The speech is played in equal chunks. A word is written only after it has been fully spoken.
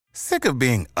Sick of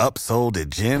being upsold at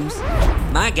gyms?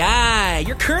 My guy,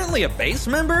 you're currently a base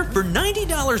member? For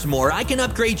 $90 more, I can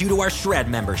upgrade you to our Shred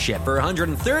membership. For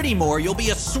 $130 more, you'll be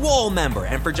a Swole member.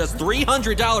 And for just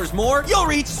 $300 more, you'll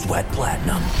reach Sweat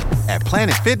Platinum. At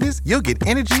Planet Fitness, you'll get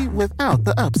energy without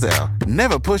the upsell.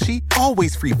 Never pushy,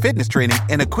 always free fitness training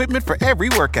and equipment for every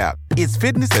workout. It's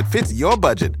fitness that fits your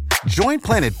budget. Join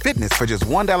Planet Fitness for just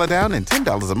 $1 down and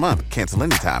 $10 a month. Cancel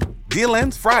anytime. Deal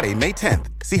ends Friday, May 10th.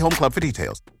 See Home Club for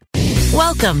details.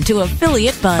 Welcome to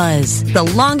Affiliate Buzz, the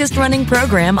longest-running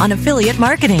program on affiliate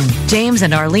marketing. James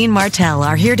and Arlene Martell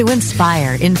are here to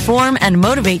inspire, inform, and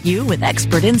motivate you with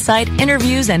expert insight,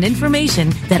 interviews, and information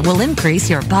that will increase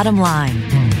your bottom line.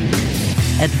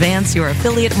 Advance your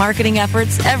affiliate marketing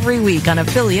efforts every week on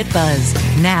Affiliate Buzz.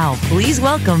 Now, please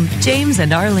welcome James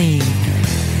and Arlene.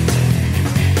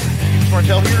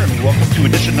 Martell here, and welcome to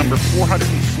edition number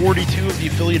 442 of the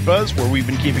Affiliate Buzz, where we've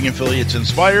been keeping affiliates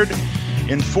inspired,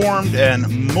 informed, and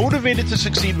motivated to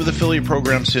succeed with affiliate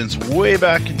programs since way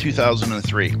back in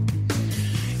 2003.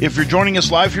 If you're joining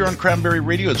us live here on Cranberry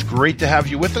Radio, it's great to have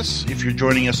you with us. If you're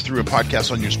joining us through a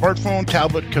podcast on your smartphone,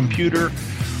 tablet, computer,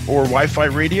 or Wi-Fi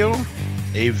radio,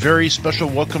 a very special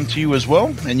welcome to you as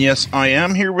well. And yes, I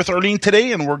am here with Arlene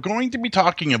today, and we're going to be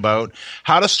talking about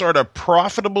how to start a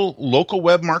profitable local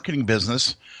web marketing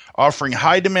business offering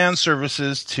high-demand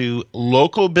services to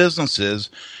local businesses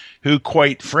who,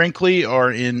 quite frankly,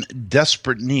 are in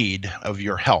desperate need of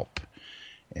your help.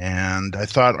 And I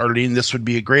thought, Arlene, this would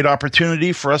be a great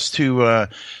opportunity for us to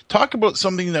talk about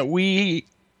something that we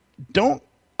don't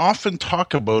often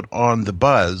talk about on the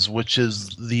Buzz, which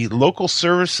is the local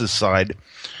services side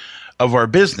of our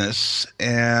business.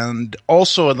 And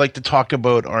also, I'd like to talk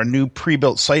about our new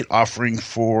pre-built site offering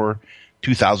for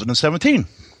 2017.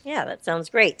 Yeah, that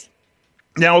sounds great.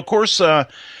 Now, of course,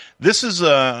 this is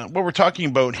what we're talking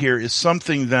about here is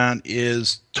something that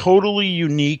is totally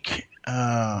unique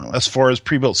as far as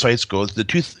pre-built sites goes. The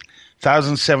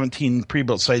 2017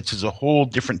 pre-built sites is a whole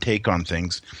different take on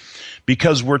things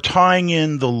because we're tying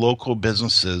in the local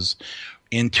businesses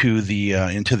into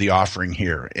the offering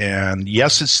here. And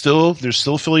yes, there's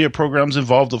still affiliate programs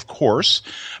involved, of course,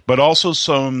 but also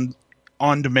some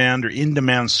on-demand or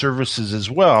in-demand services as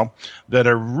well that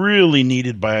are really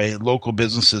needed by local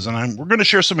businesses. And we're going to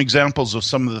share some examples of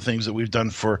some of the things that we've done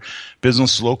for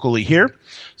business locally here.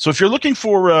 So if you're looking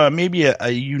for maybe a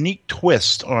unique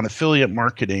twist on affiliate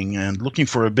marketing and looking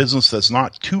for a business that's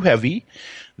not too heavy,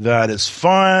 that is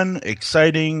fun,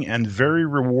 exciting, and very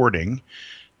rewarding,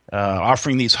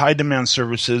 offering these high-demand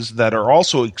services that are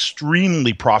also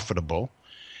extremely profitable,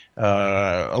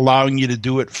 allowing you to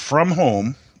do it from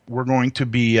home, we're going to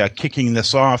be kicking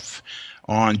this off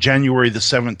on January the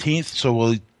 17th. So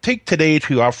we'll take today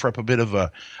to offer up a bit of a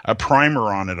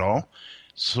primer on it all.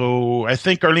 So I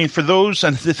think, Arlene, for those,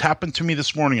 and this happened to me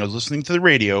this morning, I was listening to the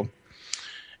radio,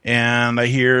 and I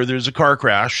hear there's a car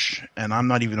crash, and I'm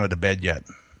not even out of bed yet.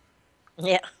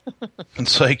 Yeah.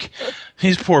 It's like,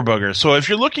 these poor buggers. So if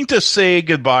you're looking to say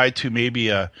goodbye to maybe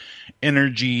a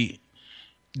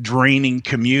energy-draining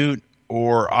commute,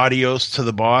 or adios to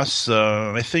the boss,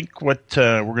 I think what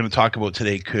we're going to talk about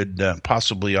today could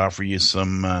possibly offer you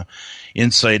some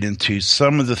insight into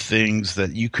some of the things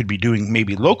that you could be doing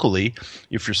maybe locally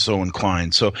if you're so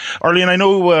inclined. So, Arlene, I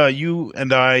know you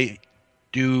and I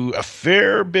do a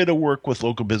fair bit of work with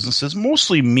local businesses,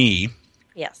 mostly me.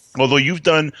 Yes. Although you've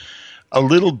done a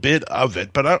little bit of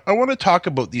it, but I want to talk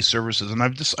about these services, and I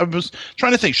was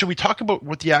trying to think, should we talk about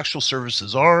what the actual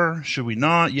services are? Should we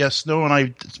not? Yes, no,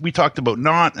 and we talked about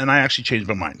not, and I actually changed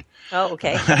my mind. Oh,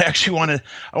 okay. I want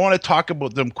to talk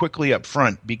about them quickly up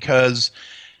front because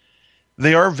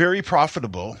they are very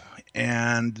profitable,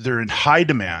 and they're in high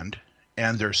demand,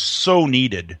 and they're so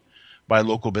needed by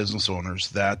local business owners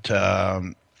that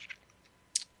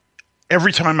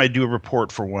every time I do a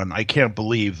report for one, I can't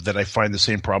believe that I find the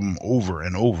same problem over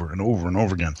and over and over and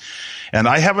over again. And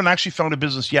I haven't actually found a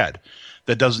business yet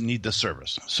that doesn't need this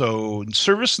service. So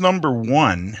service number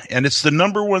one, and it's the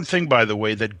number one thing, by the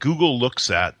way, that Google looks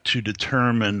at to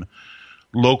determine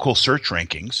local search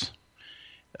rankings,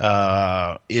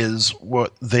 is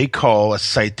what they call a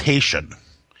citation.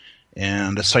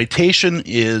 And a citation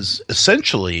is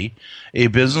essentially a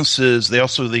business's,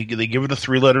 they give it a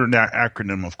three-letter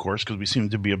acronym, of course, because we seem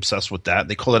to be obsessed with that.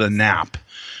 They call it a NAP,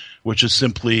 which is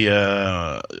simply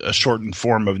a shortened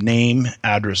form of name,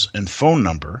 address, and phone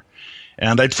number.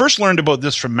 And I'd first learned about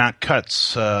this from Matt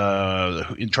Cutts,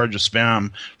 in charge of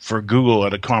spam for Google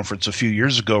at a conference a few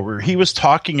years ago, where he was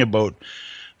talking about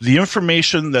the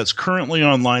information that's currently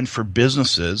online for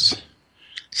businesses.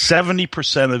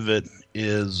 70% of it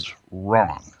is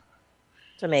wrong.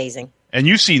 It's amazing. And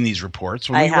you've seen these reports.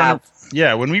 I have.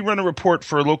 When we run a report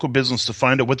for a local business to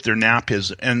find out what their NAP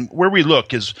is, and where we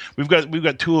look is we've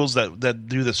got tools that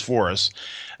do this for us.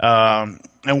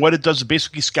 And what it does is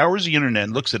basically scours the internet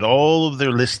and looks at all of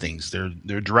their listings,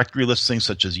 their directory listings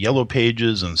such as Yellow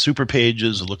Pages and Super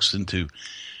Pages. It looks into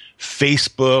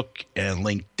Facebook and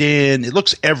LinkedIn. It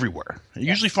looks everywhere. It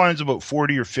usually finds about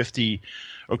 40 or 50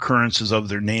 occurrences of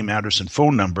their name, address, and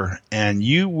phone number, and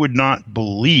you would not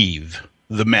believe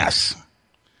the mess.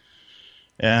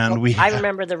 And I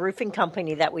remember the roofing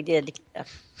company that we did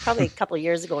probably a couple of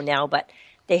years ago now, but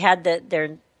they had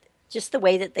their just the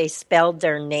way that they spelled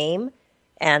their name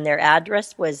and their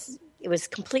address was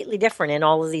completely different in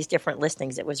all of these different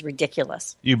listings. It was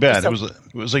ridiculous. You bet. It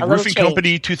was like Roofing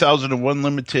Company 2001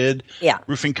 Limited,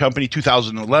 Roofing Company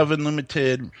 2011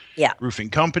 Limited, Roofing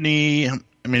Company.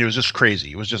 I mean, it was just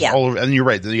crazy. It was just all over. And you're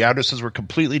right. The addresses were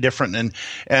completely different.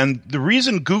 And the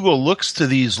reason Google looks to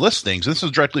these listings, this is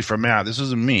directly from Matt, this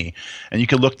isn't me, and you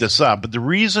can look this up, but the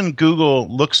reason Google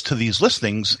looks to these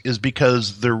listings is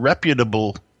because they're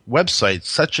reputable websites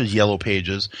such as Yellow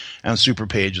Pages and Super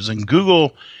Pages. And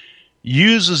Google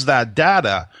uses that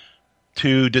data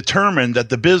to determine that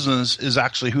the business is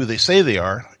actually who they say they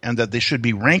are and that they should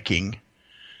be ranking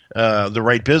the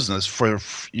right business for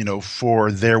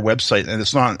their website, and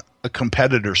it's not a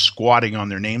competitor squatting on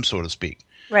their name, so to speak.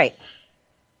 Right.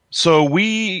 So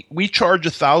we charge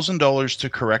 $1,000 to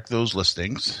correct those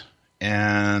listings,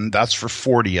 and that's for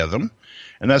 40 of them.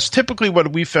 And that's typically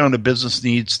what we found a business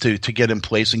needs to get in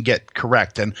place and get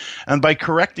correct. And by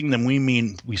correcting them, we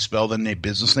mean we spell the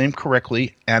business name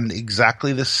correctly and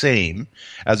exactly the same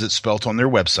as it's spelt on their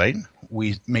website.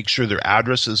 We make sure their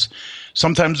address is,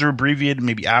 sometimes they're abbreviated,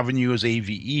 maybe avenue is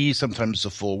AVE, sometimes it's a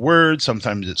full word,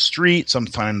 sometimes it's street,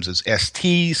 sometimes it's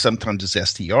ST, sometimes it's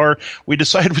STR. We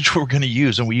decide which we're going to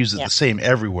use, and we use it the same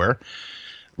everywhere.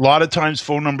 A lot of times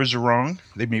phone numbers are wrong.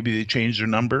 Maybe they change their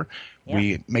number. Yeah.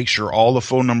 We make sure all the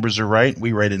phone numbers are right.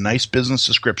 We write a nice business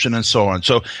description and so on.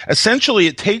 So essentially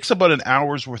it takes about an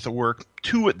hour's worth of work,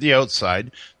 2 at the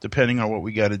outside, depending on what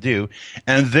we got to do.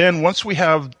 And then once we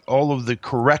have all of the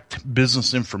correct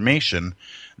business information,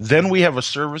 then we have a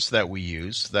service that we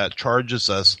use that charges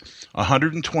us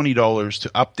 $120 to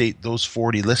update those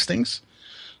 40 listings.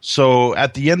 So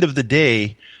at the end of the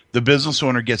day, the business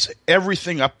owner gets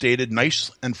everything updated,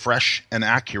 nice and fresh and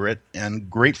accurate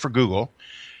and great for Google.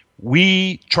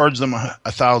 We charge them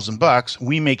 $1,000.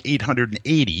 We make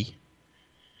 $880,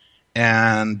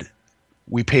 and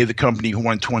we pay the company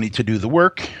 $120 to do the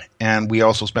work, and we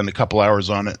also spend a couple hours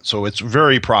on it. So it's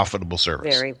very profitable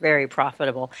service. Very, very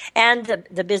profitable. And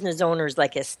the business owner is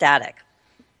like ecstatic.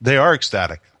 They are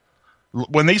ecstatic.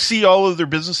 When they see all of their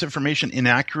business information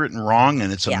inaccurate and wrong,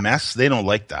 and it's a mess, they don't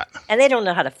like that. And they don't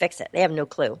know how to fix it. They have no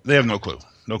clue. They have no clue.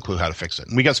 No clue how to fix it.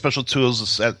 And we got special tools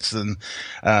sets and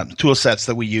tool sets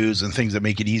that we use and things that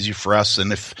make it easy for us.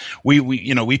 And if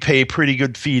we pay a pretty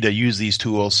good fee to use these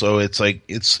tools, so it's like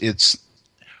it's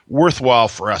worthwhile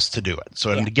for us to do it.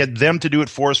 So and to get them to do it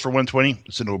for us for $120,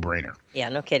 it's a no-brainer. Yeah,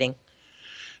 no kidding.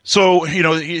 So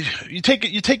you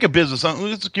take a business.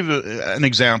 Let's give an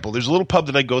example. There's a little pub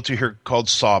that I go to here called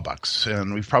Sawbucks,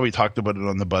 and we've probably talked about it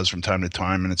on the Buzz from time to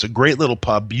time. And it's a great little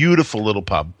pub, beautiful little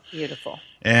pub. Beautiful.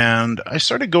 And I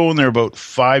started going there about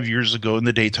 5 years ago in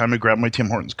the daytime. I grab my Tim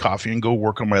Hortons coffee and go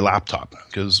work on my laptop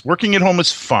because working at home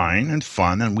is fine and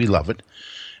fun, and we love it.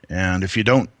 And if you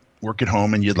don't work at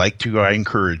home and you'd like to, I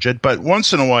encourage it. But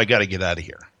once in a while, I got to get out of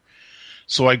here.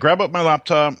 So I grab up my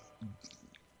laptop.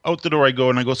 Out the door I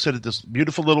go, and I go sit at this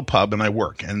beautiful little pub, and I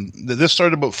work. And this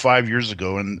started about 5 years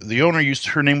ago, and the owner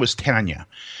her name was Tanya.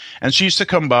 And she used to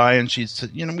come by, and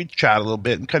we'd chat a little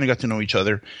bit and kind of got to know each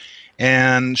other.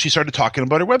 And she started talking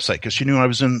about her website because she knew I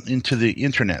was into the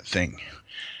internet thing.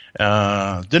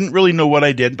 Didn't really know what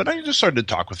I did, but I just started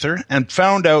to talk with her and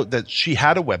found out that she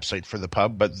had a website for the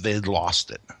pub, but they'd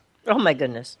lost it. Oh, my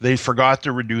goodness. They forgot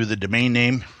to renew the domain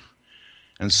name,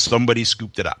 and somebody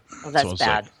scooped it up. Oh, that's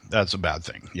bad. That's a bad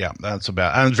thing. Yeah, that's a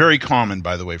bad. And it's very common,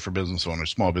 by the way, for business owners,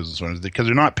 small business owners, because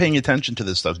they're not paying attention to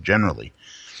this stuff generally.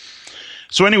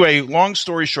 So anyway, long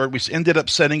story short, we ended up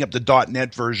setting up the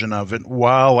 .NET version of it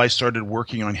while I started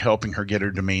working on helping her get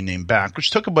her domain name back,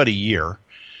 which took about a year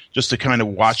just to kind of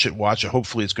watch it.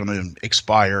 Hopefully it's going to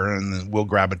expire and then we'll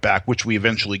grab it back, which we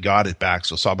eventually got it back.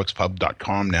 So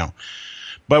sawbuckspub.com now.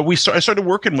 But I started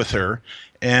working with her,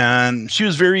 and she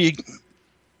was very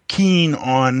keen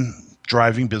on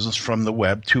driving business from the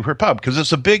web to her pub because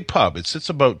it's a big pub. It sits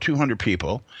about 200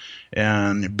 people,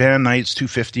 and band nights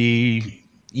 250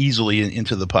 easily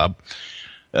into the pub.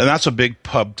 And that's a big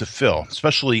pub to fill,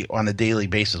 especially on a daily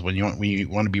basis when you want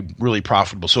to be really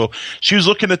profitable. So she was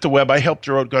looking at the web. I helped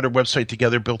her out, got her website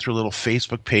together, built her little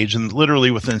Facebook page, and literally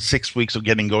within 6 weeks of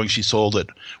getting going, she sold it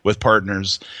with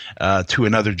partners to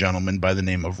another gentleman by the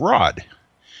name of Rod.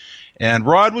 And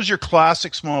Rod was your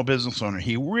classic small business owner.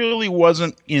 He really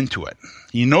wasn't into it.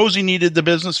 He knows he needed the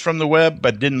business from the web,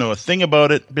 but didn't know a thing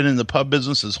about it. Been in the pub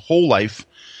business his whole life.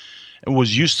 And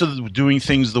was used to doing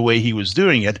things the way he was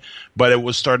doing it, but it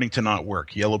was starting to not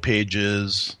work. Yellow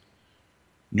Pages,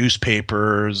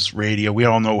 newspapers, radio. We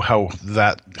all know how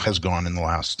that has gone in the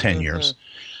last 10 years.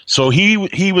 So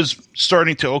he was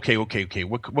starting to, okay.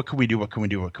 What can we do? What can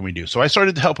we do? So I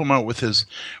started to help him out with his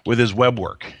web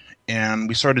work. And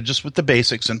we started just with the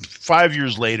basics. And 5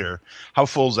 years later, how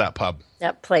full is that pub?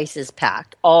 That place is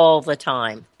packed all the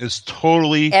time. It's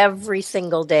totally... Every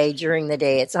single day during the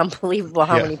day. It's unbelievable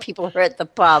how many people are at the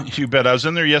pub. You bet. I was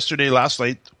in there last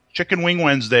night, Chicken Wing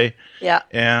Wednesday. Yeah.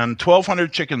 And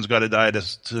 1,200 chickens got to die to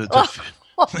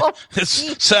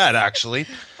it's sad, actually.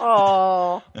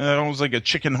 Oh. It was like a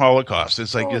chicken holocaust.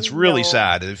 It's like it's really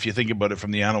sad if you think about it from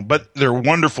the animal. But they're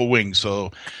wonderful wings, so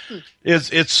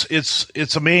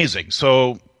it's amazing.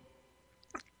 So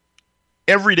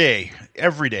every day.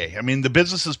 I mean, the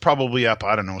business is probably up,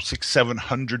 I don't know,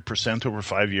 600-700% over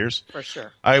 5 years. For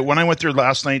sure. When I went there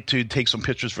last night to take some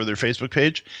pictures for their Facebook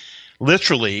page,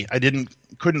 literally I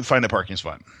couldn't find a parking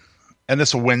spot. And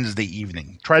it's a Wednesday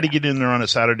evening. Try to get in there on a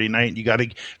Saturday night.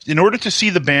 In order to see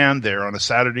the band there on a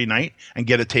Saturday night and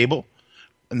get a table,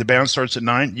 and the band starts at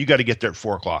 9, you got to get there at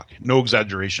 4:00. No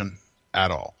exaggeration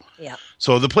at all. Yeah.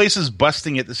 So the place is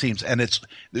busting at the seams, and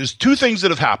there's two things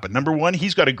that have happened. Number one,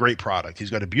 he's got a great product. He's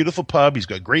got a beautiful pub. He's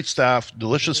got great staff,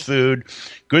 delicious food,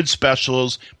 good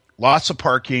specials, lots of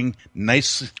parking,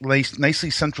 nicely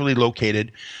centrally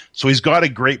located. So he's got a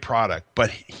great product,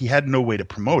 but he had no way to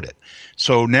promote it.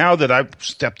 So now that I've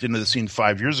stepped into the scene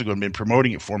 5 years ago and been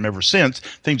promoting it for him ever since,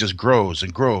 thing just grows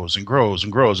and grows and grows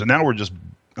and grows. And now we're just,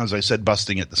 as I said,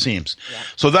 busting at the seams. Yeah.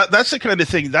 So that's the kind of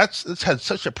thing that's had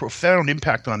such a profound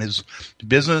impact on his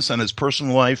business and his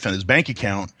personal life and his bank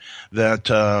account that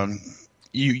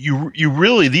you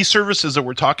really, these services that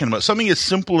we're talking about, something as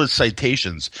simple as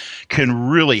citations can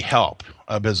really help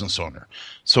a business owner.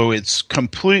 So it's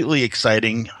completely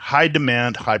exciting, high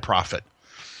demand, high profit.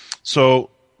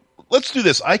 So let's do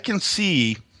this. I can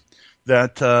see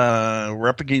that we're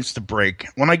up against the break.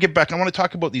 When I get back, I want to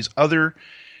talk about these other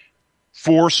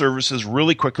 4 services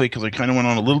really quickly because I kind of went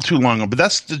on a little too long. But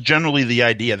that's generally the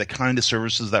idea, the kind of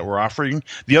services that we're offering.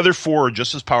 The other 4 are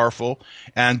just as powerful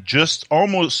and just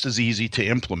almost as easy to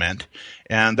implement.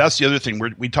 And that's the other thing.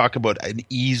 We talk about an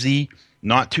easy,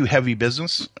 not too heavy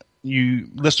business. You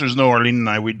listeners know Arlene and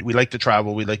I, we like to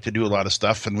travel. We like to do a lot of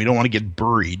stuff, and we don't want to get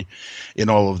buried in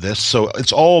all of this. So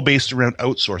it's all based around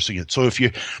outsourcing it. So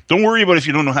don't worry about if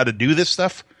you don't know how to do this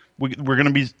stuff. We're going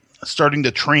to be starting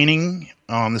the training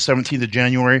on the 17th of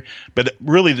January, but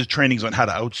really the training's on how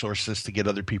to outsource this to get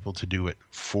other people to do it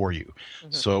for you.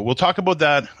 Mm-hmm. So we'll talk about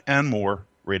that and more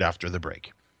right after the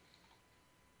break.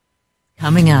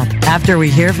 Coming up after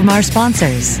we hear from our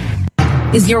sponsors.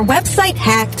 Is your website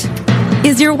hacked?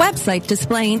 Is your website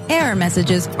displaying error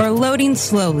messages or loading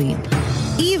slowly?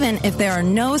 Even if there are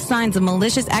no signs of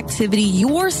malicious activity,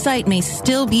 your site may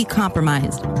still be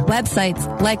compromised.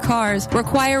 Websites, like cars,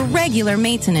 require regular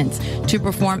maintenance to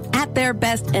perform at their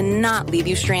best and not leave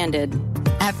you stranded.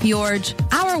 At Fjorge,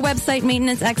 our website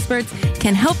maintenance experts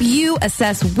can help you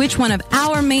assess which one of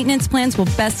our maintenance plans will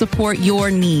best support your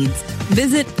needs.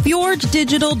 Visit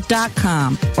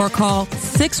fjorgedigital.com or call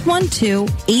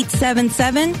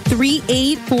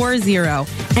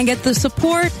 612-877-3840 and get the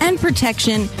support and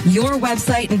protection your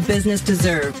website and business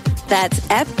deserve. That's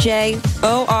FJORGE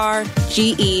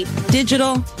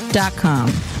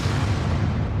digital.com.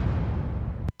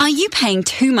 Are you paying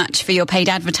too much for your paid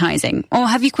advertising? Or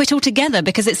have you quit altogether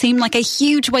because it seemed like a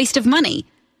huge waste of money?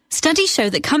 Studies show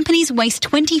that companies waste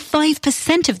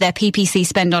 25% of their PPC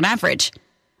spend on average.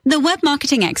 The web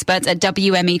marketing experts at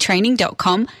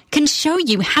WMEtraining.com can show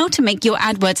you how to make your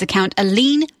AdWords account a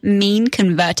lean, mean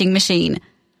converting machine.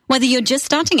 Whether you're just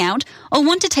starting out or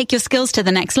want to take your skills to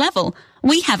the next level,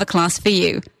 we have a class for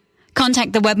you.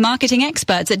 Contact the web marketing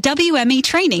experts at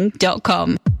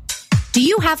WMEtraining.com. Do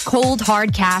you have cold,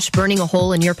 hard cash burning a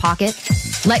hole in your pocket?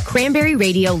 Let Cranberry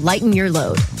Radio lighten your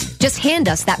load. Just hand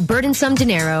us that burdensome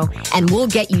dinero and we'll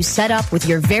get you set up with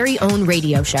your very own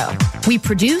radio show. We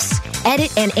produce,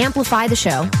 edit, and amplify the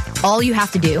show. All you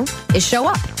have to do is show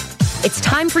up. It's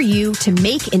time for you to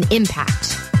make an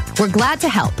impact. We're glad to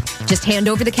help. Just hand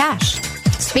over the cash.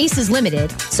 Space is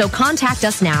limited, so contact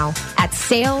us now at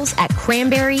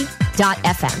sales@cranberry-radio.com.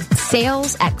 Sales@cranberry.fm.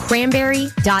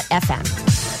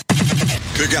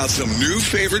 Sales@cranberry.fm. Pick out some new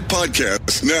favorite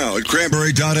podcasts now at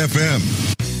cranberry.fm.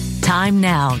 Time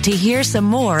now to hear some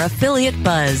more affiliate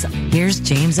buzz. Here's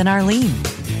James and Arlene.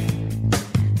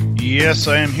 Yes,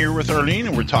 I am here with Arlene,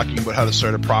 and we're talking about how to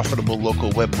start a profitable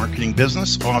local web marketing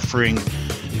business, offering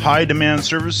high demand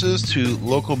services to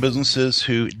local businesses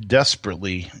who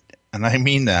desperately, and I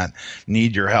mean that,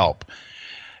 need your help.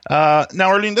 Now,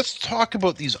 Arlene, let's talk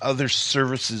about these other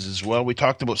services as well. We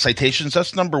talked about citations.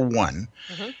 That's number one.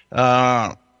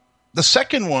 The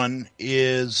second one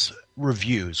is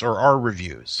reviews, or our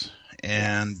reviews.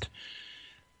 And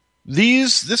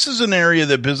this is an area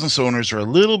that business owners are a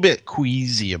little bit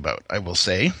queasy about, I will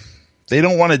say. They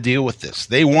don't want to deal with this.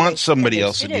 They want somebody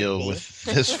else to deal with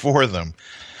this for them.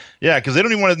 Yeah, because they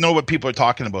don't even want to know what people are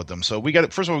talking about them. So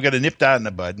first of all, we got to nip that in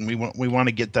the bud, and we want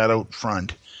to get that out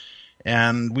front.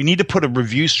 And we need to put a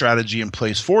review strategy in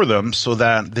place for them so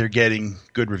that they're getting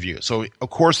good reviews. So, of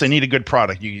course, they need a good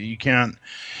product. You're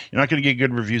not going to get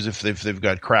good reviews if they've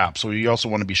got crap. So you also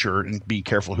want to be sure and be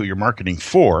careful who you're marketing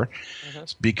for,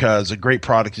 because a great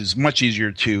product is much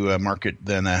easier to market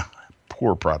than a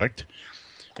poor product.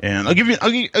 And I'll give you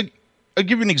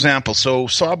an example. So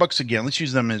Sawbucks again. Let's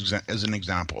use them as an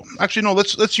example. Actually, no.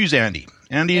 Let's use Andy.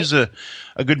 Andy is a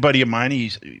good buddy of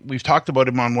mine. We've talked about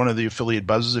him on one of the affiliate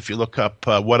buzzes. If you look up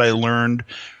what I learned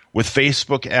with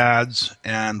Facebook ads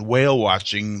and whale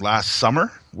watching last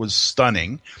summer, was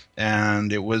stunning,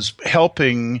 and it was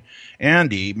helping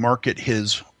Andy market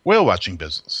his whale watching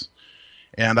business.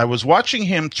 And I was watching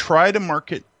him try to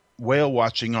market whale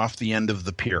watching off the end of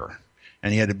the pier.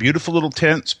 And he had a beautiful little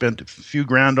tent, spent a few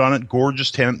grand on it,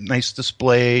 gorgeous tent, nice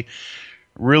display,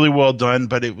 really well done.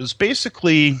 But it was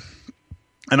basically,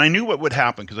 and I knew what would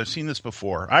happen because I've seen this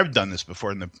before. I've done this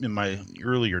before in my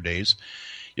younger days.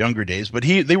 But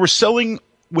they were selling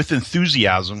with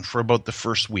enthusiasm for about the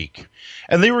first week.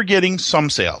 And they were getting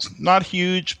some sales. Not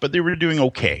huge, but they were doing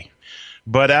okay.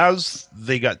 But as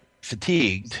they got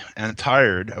fatigued and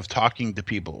tired of talking to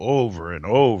people over and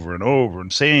over and over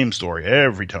and same story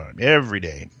every time, every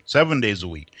day, 7 days a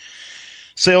week,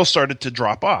 sales started to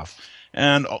drop off.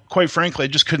 And quite frankly, I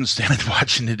just couldn't stand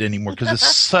watching it anymore because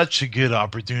it's such a good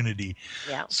opportunity.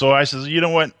 Yeah. So I said, you know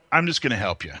what? I'm just going to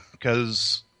help you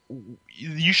because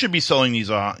you should be selling these.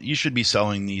 You should be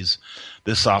selling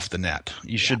this off the net.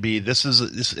 You should be.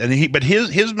 But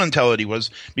his mentality was,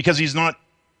 because he's not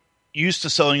used to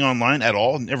selling online at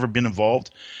all, never been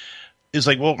involved, is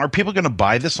like, well, are people going to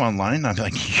buy this online? I'm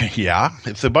like, yeah.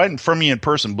 If they buy it from me in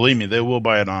person, believe me, they will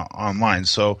buy it online.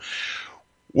 So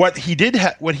what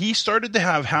he started to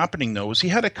have happening, though, was he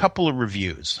had a couple of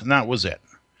reviews, and that was it.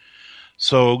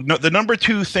 So the number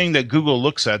two thing that Google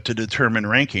looks at to determine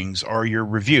rankings are your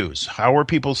reviews. How are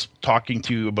people talking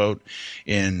to you about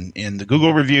in the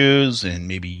Google reviews, and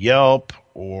maybe Yelp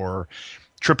or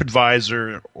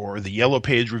TripAdvisor or the Yellow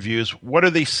Page reviews? What are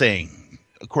they saying?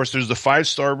 Of course, there's the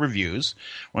 5-star reviews,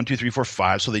 1, 2, 3, 4,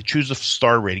 5. So they choose a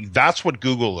star rating. That's what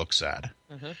Google looks at.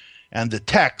 And the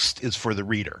text is for the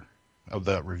reader of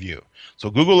the review.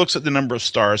 So Google looks at the number of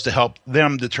stars to help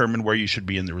them determine where you should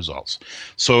be in the results.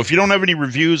 So if you don't have any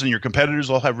reviews and your competitors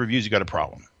all have reviews, you got a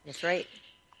problem. That's right.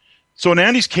 So in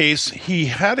Andy's case, he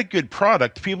had a good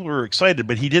product. People were excited,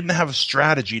 but he didn't have a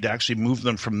strategy to actually move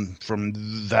them from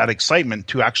that excitement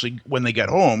to actually, when they get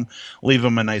home, leave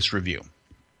them a nice review.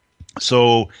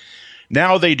 So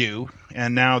now they do,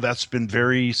 and now that's been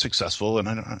very successful. And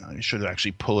I should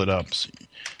actually pull it up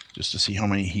just to see how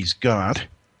many he's got.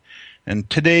 And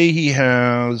today he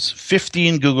has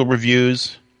 15 Google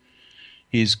reviews.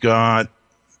 He's got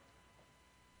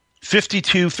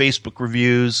 52 Facebook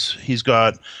reviews. He's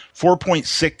got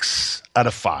 4.6 out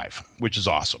of 5, which is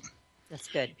awesome. That's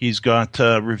good. He's got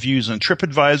reviews on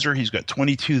TripAdvisor. He's got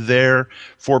 22 there,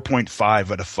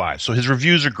 4.5 out of 5. So his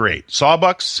reviews are great.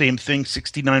 Sawbucks, same thing,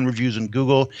 69 reviews on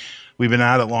Google. We've been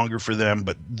at it longer for them,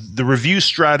 but the review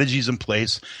strategy's in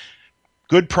place.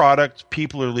 Good product.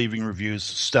 People are leaving reviews.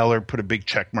 Stellar. Put a big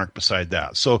check mark beside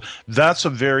that. So that's a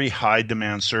very high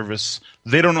demand service.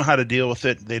 They don't know how to deal with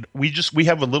it. We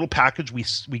have a little package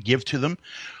we give to them.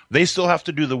 They still have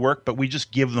to do the work, but we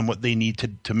just give them what they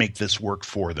need to make this work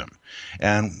for them.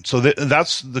 And so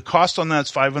that's the cost on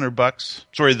that's $500.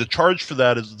 Sorry, the charge for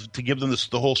that is to give them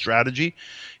the whole strategy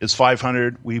is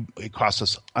 $500. It costs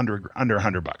us under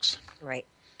 $100. Right.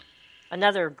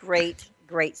 Another great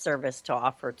service to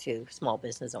offer to small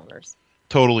business owners.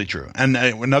 Totally true. And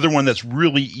another one that's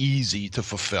really easy to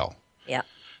fulfill. Yeah.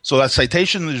 So that's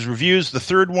citation, there's reviews. The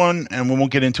third one, and we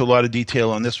won't get into a lot of detail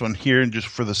on this one here, and just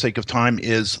for the sake of time,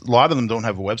 is a lot of them don't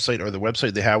have a website, or the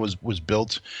website they have was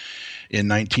built in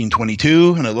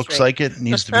 1922, and it looks like it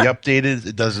needs to be updated.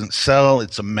 It doesn't sell.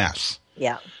 It's a mess.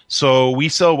 Yeah. So we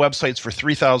sell websites for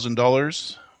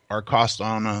 $3,000. Our cost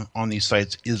on these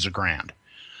sites is $1,000.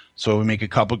 So we make a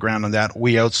couple grand on that.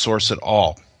 We outsource it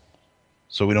all,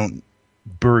 so we don't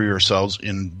bury ourselves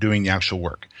in doing the actual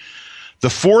work. The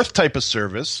fourth type of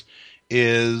service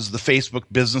is the Facebook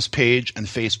business page and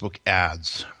Facebook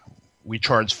ads. We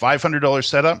charge $500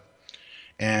 setup,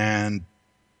 and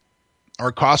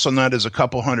our cost on that is a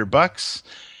couple $100.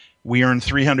 We earn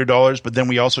 $300, but then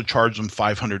we also charge them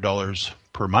 $500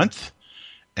 per month,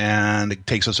 and it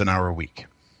takes us an hour a week.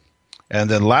 And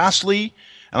then lastly,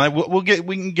 and we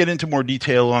can get into more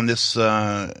detail on this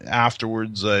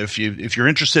afterwards. If you're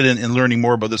interested in learning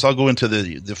more about this, I'll go into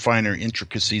the finer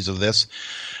intricacies of this.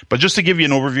 But just to give you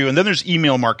an overview, and then there's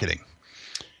email marketing.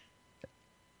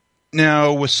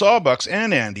 Now, with Sawbucks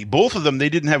and Andy, both of them, they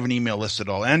didn't have an email list at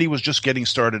all. Andy was just getting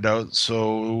started out,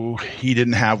 so he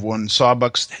didn't have one.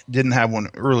 Sawbucks didn't have one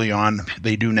early on.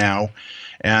 They do now.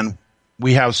 And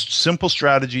we have simple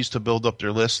strategies to build up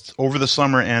their lists. Over the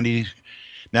summer, Andy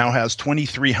now has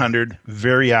 2,300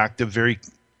 very active, very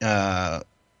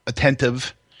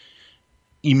attentive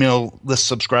email list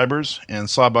subscribers, and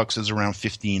Sawbucks is around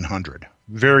 1,500.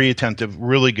 Very attentive,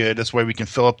 really good. That's why we can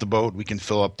fill up the boat, we can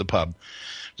fill up the pub,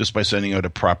 just by sending out a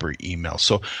proper email.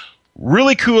 So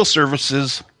really cool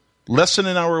services, less than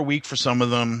an hour a week for some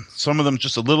of them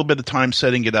just a little bit of time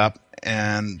setting it up,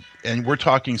 and we're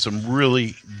talking some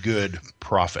really good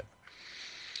profit.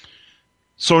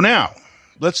 So now,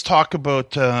 let's talk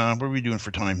about, what are we doing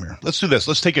for time here? Let's do this.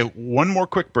 Let's take one more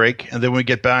quick break, and then when we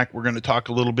get back, we're going to talk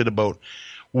a little bit about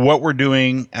what we're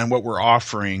doing and what we're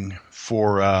offering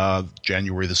for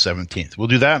January the 17th. We'll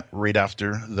do that right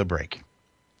after the break.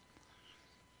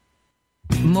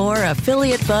 More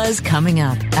Affiliate Buzz coming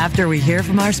up after we hear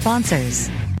from our sponsors.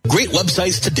 Great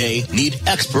websites today need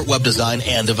expert web design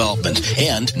and development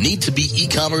and need to be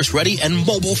e-commerce ready and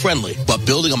mobile friendly. But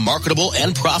building a marketable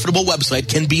and profitable website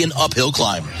can be an uphill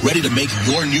climb. Ready to make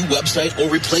your new website or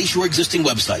replace your existing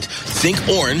website? Think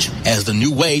Orange as the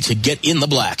new way to get in the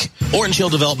black. Orange Hill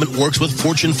Development works with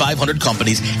Fortune 500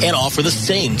 companies and offer the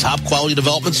same top quality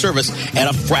development service at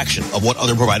a fraction of what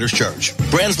other providers charge.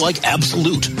 Brands like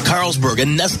Absolute, Carlsberg,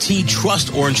 and Nestea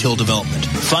trust Orange Hill Development.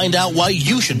 Find out why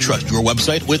you should trust your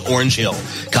website with Orange Hill.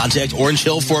 Contact Orange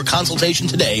Hill for a consultation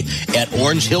today at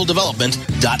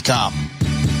orangehilldevelopment.com.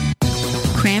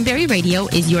 Cranberry Radio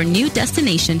is your new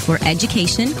destination for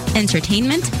education,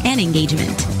 entertainment, and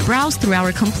engagement. Browse through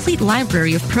our complete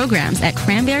library of programs at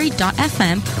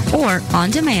cranberry.fm or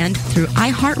on demand through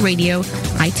iHeartRadio,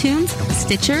 iTunes,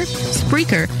 Stitcher,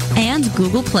 Spreaker, and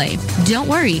Google Play. Don't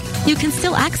worry, you can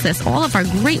still access all of our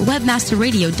great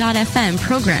webmasterradio.fm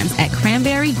programs at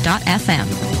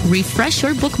cranberry.fm. Refresh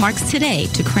your bookmarks today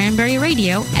to Cranberry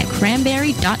Radio at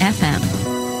cranberry.fm.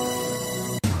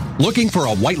 Looking for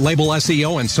a white label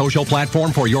SEO and social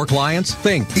platform for your clients?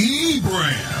 Think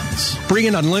eBrands. Free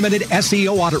and unlimited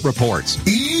SEO audit reports.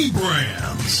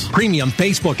 eBrands. Premium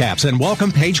Facebook apps and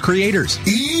welcome page creators.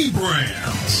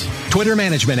 eBrands. Twitter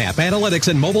management app, analytics,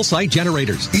 and mobile site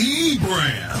generators.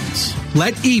 eBrands.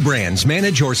 Let eBrands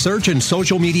manage your search and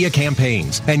social media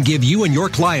campaigns and give you and your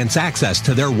clients access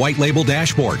to their white label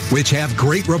dashboard, which have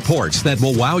great reports that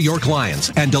will wow your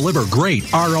clients and deliver great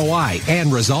ROI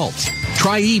and results.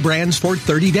 Try eBrands for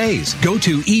 30 days. Go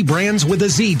to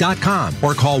eBrandsWithAZ.com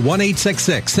or call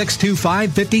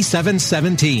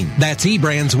 1-866-625-5717. That's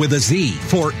eBrands with a Z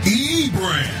for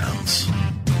eBrands.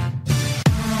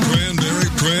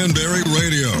 Cranberry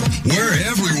Radio. We're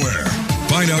everywhere.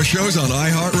 Find our shows on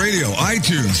iHeartRadio,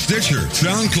 iTunes, Stitcher,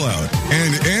 SoundCloud,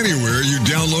 and anywhere you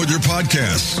download your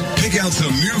podcasts. Pick out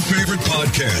some new favorite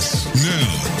podcasts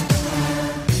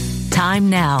now.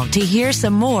 Time now to hear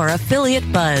some more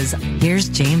Affiliate Buzz. Here's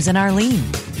James and Arlene.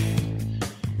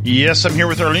 Yes, I'm here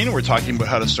with Arlene. We're talking about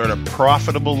how to start a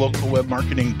profitable local web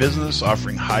marketing business,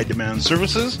 offering high-demand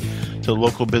services to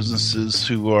local businesses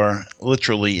who are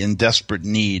literally in desperate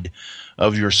need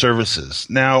of your services.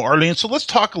 Now, Arlene, so let's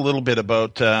talk a little bit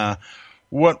about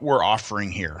what we're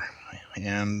offering here.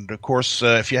 And, of course,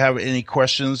 if you have any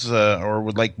questions or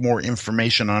would like more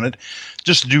information on it,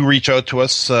 just do reach out to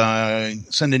us.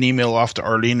 Send an email off to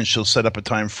Arlene, and she'll set up a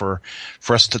time for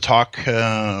us to talk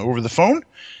over the phone.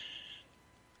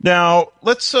 Now,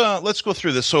 let's go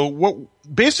through this. So what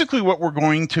we're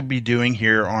going to be doing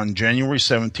here on January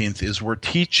 17th is we're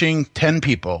teaching 10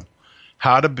 people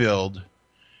how to build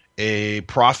a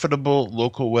profitable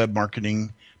local web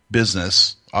marketing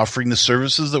business, offering the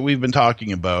services that we've been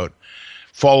talking about,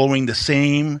 following the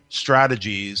same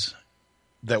strategies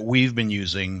that we've been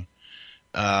using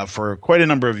for quite a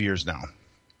number of years now.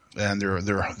 And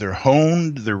they're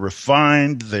honed, they're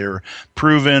refined, they're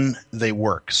proven, they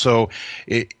work. So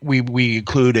we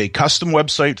include a custom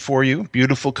website for you,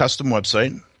 beautiful custom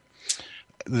website.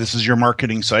 This is your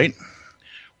marketing site.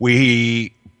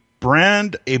 We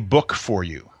brand a book for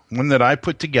you, one that I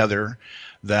put together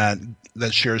that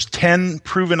shares 10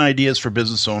 proven ideas for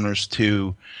business owners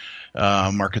to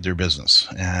market their business.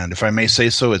 And if I may say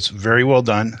so, it's very well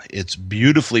done. It's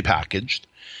beautifully packaged.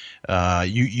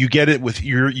 You get it with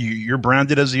you're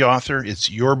branded as the author.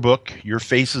 It's your book. Your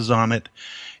face is on it.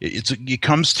 It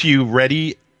comes to you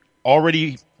ready,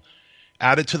 already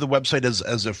added to the website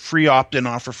as a free opt-in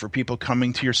offer for people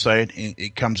coming to your site.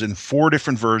 It comes in 4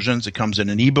 different versions. It comes in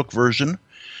an ebook version,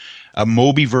 a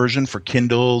Mobi version for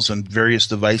Kindles and various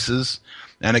devices,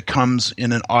 and it comes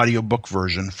in an audiobook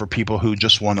version for people who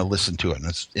just want to listen to it.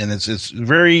 And it's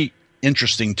very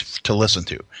interesting to listen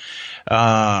to.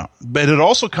 But it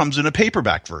also comes in a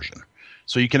paperback version.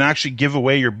 So you can actually give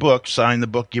away your book, sign the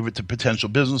book, give it to potential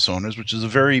business owners, which is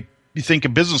you think a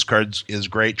business card is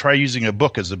great. Try using a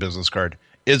book as a business card.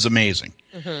 It's amazing.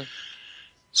 Mm-hmm.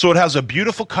 So it has a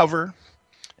beautiful cover.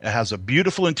 It has a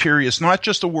beautiful interior. It's not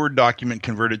just a Word document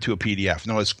converted to a PDF.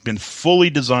 No, it's been fully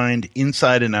designed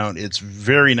inside and out. It's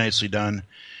very nicely done.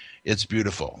 It's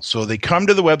beautiful. So they come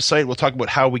to the website. We'll talk about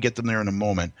how we get them there in a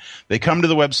moment. They come to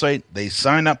the website. They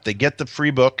sign up. They get the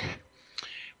free book,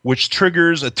 which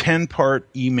triggers a 10-part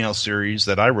email series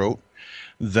that I wrote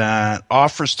that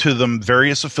offers to them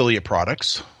various affiliate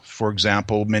products. For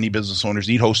example, many business owners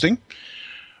need hosting,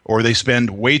 or they spend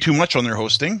way too much on their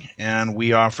hosting, and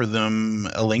we offer them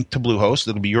a link to Bluehost.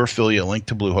 It'll be your affiliate link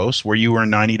to Bluehost, where you earn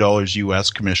 $90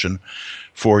 US commission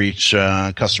for each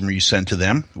customer you send to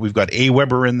them. We've got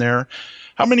Aweber in there.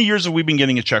 How many years have we been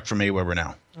getting a check from Aweber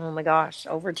now? Oh my gosh,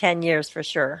 over 10 years for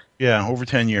sure. Yeah, over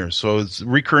 10 years. So it's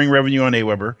recurring revenue on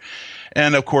Aweber.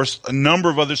 And of course, a number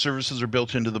of other services are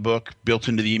built into the book, built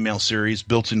into the email series,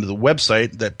 built into the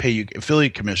website that pay you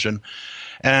affiliate commission.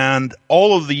 And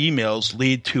all of the emails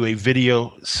lead to a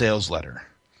video sales letter.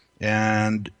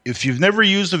 And if you've never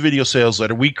used a video sales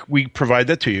letter, we provide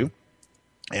that to you.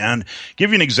 And give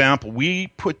you an example, we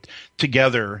put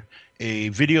together a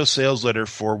video sales letter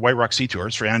for White Rock Sea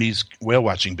Tours for Andy's whale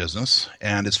watching business,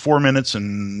 and it's 4 minutes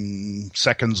and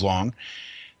seconds long.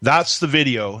 That's the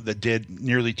video that did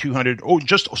nearly just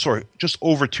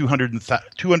over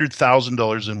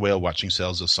 $200,000 in whale watching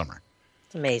sales this summer.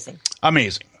 It's amazing.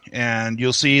 Amazing. And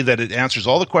you'll see that it answers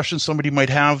all the questions somebody might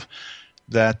have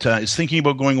that is thinking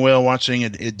about going whale watching.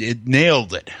 It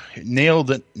nailed it. It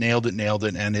nailed it,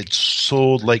 and it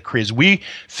sold like crazy. We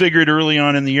figured early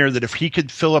on in the year that if he could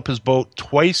fill up his boat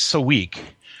twice a week,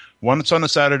 once on a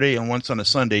Saturday and once on a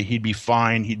Sunday, he'd be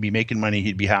fine. He'd be making money.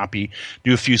 He'd be happy.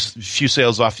 Do a few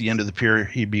sales off the end of the pier.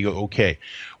 He'd be okay.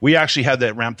 We actually had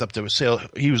that ramped up to a sale.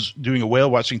 He was doing a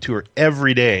whale watching tour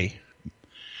every day.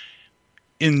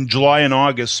 In July and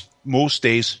August, most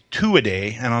days, 2 a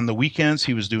day. And on the weekends,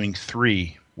 he was doing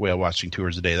 3 whale watching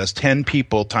tours a day. That's 10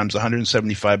 people times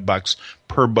 $175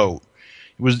 per boat.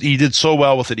 He did so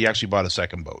well with it, he actually bought a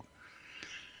second boat.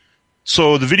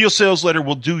 So the video sales letter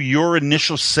will do your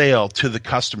initial sale to the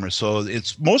customer. So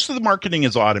most of the marketing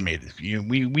is automated.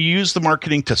 We use the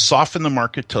marketing to soften the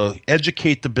market, to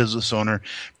educate the business owner,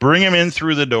 bring him in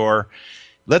through the door,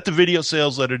 let the video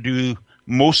sales letter do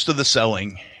most of the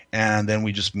selling, and then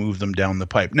we just move them down the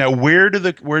pipe. Now, where do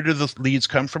the leads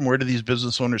come from? Where do these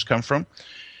business owners come from?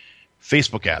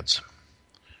 Facebook ads.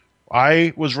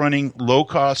 I was running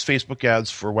low-cost Facebook ads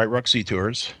for White Rock Sea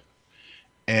Tours,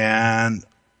 and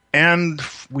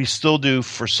we still do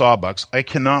for Sawbucks. I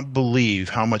cannot believe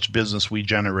how much business we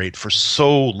generate for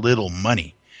so little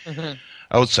money. Mm-hmm.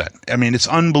 Outside. I mean, it's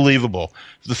unbelievable.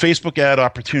 The Facebook ad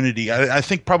opportunity, I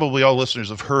think probably all listeners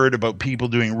have heard about people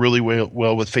doing really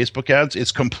well with Facebook ads.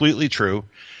 It's completely true.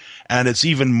 And it's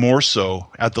even more so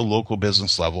at the local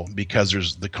business level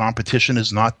because the competition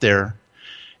is not there.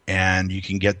 And you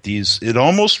can get these. It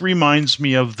almost reminds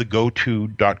me of the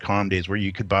GoTo.com days where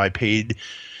you could buy paid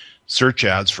search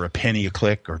ads for a penny a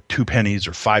click or 2 pennies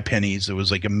or 5 pennies. It was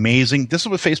like amazing. This is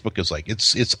what Facebook is like.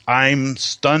 I'm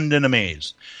stunned and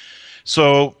amazed.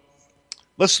 So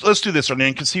let's do this, Arlene.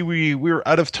 You can see we're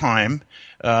out of time.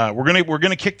 We're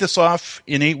gonna kick this off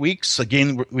in 8 weeks.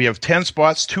 Again, we have 10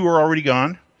 spots. 2 are already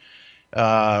gone.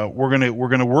 We're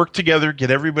gonna work together,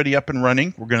 get everybody up and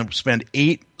running. We're gonna spend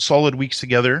 8 solid weeks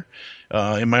together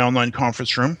in my online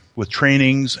conference room with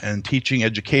trainings and teaching,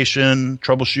 education,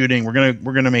 troubleshooting.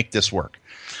 We're gonna make this work.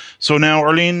 So now,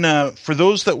 Arlene, for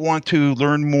those that want to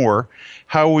learn more,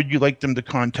 how would you like them to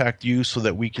contact you so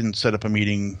that we can set up a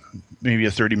meeting, maybe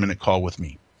a 30-minute call with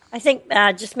me? I think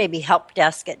just maybe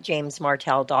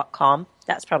helpdesk@jamesmartell.com.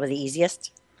 That's probably the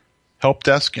easiest.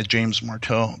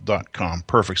 Helpdesk@jamesmartell.com.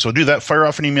 Perfect. So do that. Fire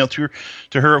off an email to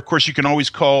her. Of course, you can always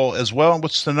call as well.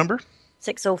 What's the number?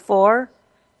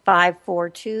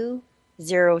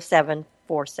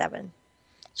 604-542-0747.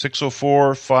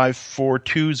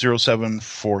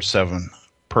 604-542-0747.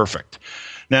 Perfect.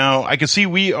 Now, I can see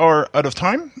we are out of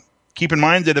time. Keep in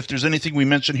mind that if there's anything we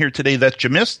mentioned here today that you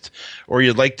missed or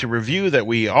you'd like to review, that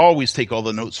we always take all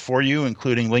the notes for you,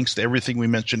 including links to everything we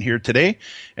mentioned here today.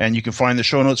 And you can find the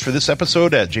show notes for this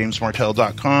episode at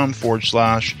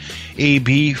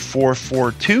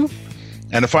jamesmartell.com/AB442.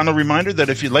 And a final reminder that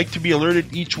if you'd like to be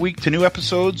alerted each week to new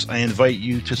episodes, I invite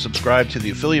you to subscribe to the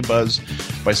Affiliate Buzz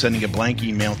by sending a blank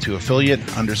email to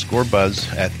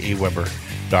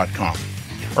affiliate_buzz@aweber.com.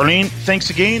 Arlene, thanks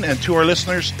again, and to our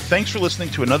listeners, thanks for listening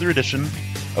to another edition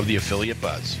of the Affiliate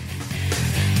Buzz.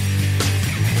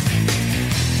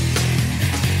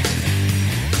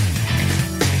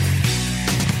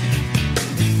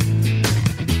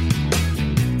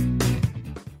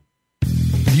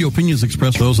 The opinions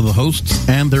expressed those of the hosts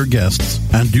and their guests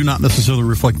and do not necessarily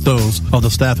reflect those of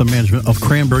the staff and management of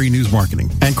Cranberry News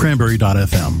Marketing and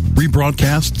Cranberry.fm.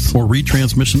 Rebroadcasts or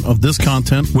retransmission of this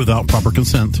content without proper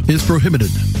consent is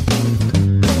prohibited.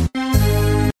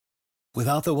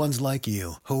 Without the ones like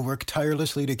you who work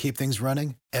tirelessly to keep things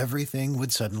running, everything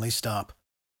would suddenly stop.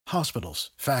 Hospitals,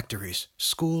 factories,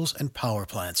 schools, and power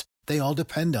plants, they all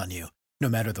depend on you. No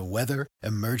matter the weather,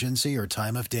 emergency, or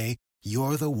time of day,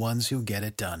 you're the ones who get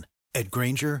it done. At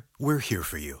Grainger, we're here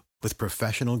for you with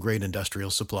professional-grade industrial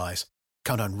supplies.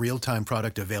 Count on real-time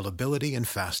product availability and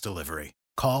fast delivery.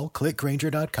 Call, click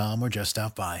Grainger.com, or just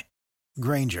stop by.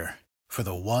 Grainger, for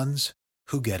the ones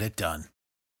who get it done.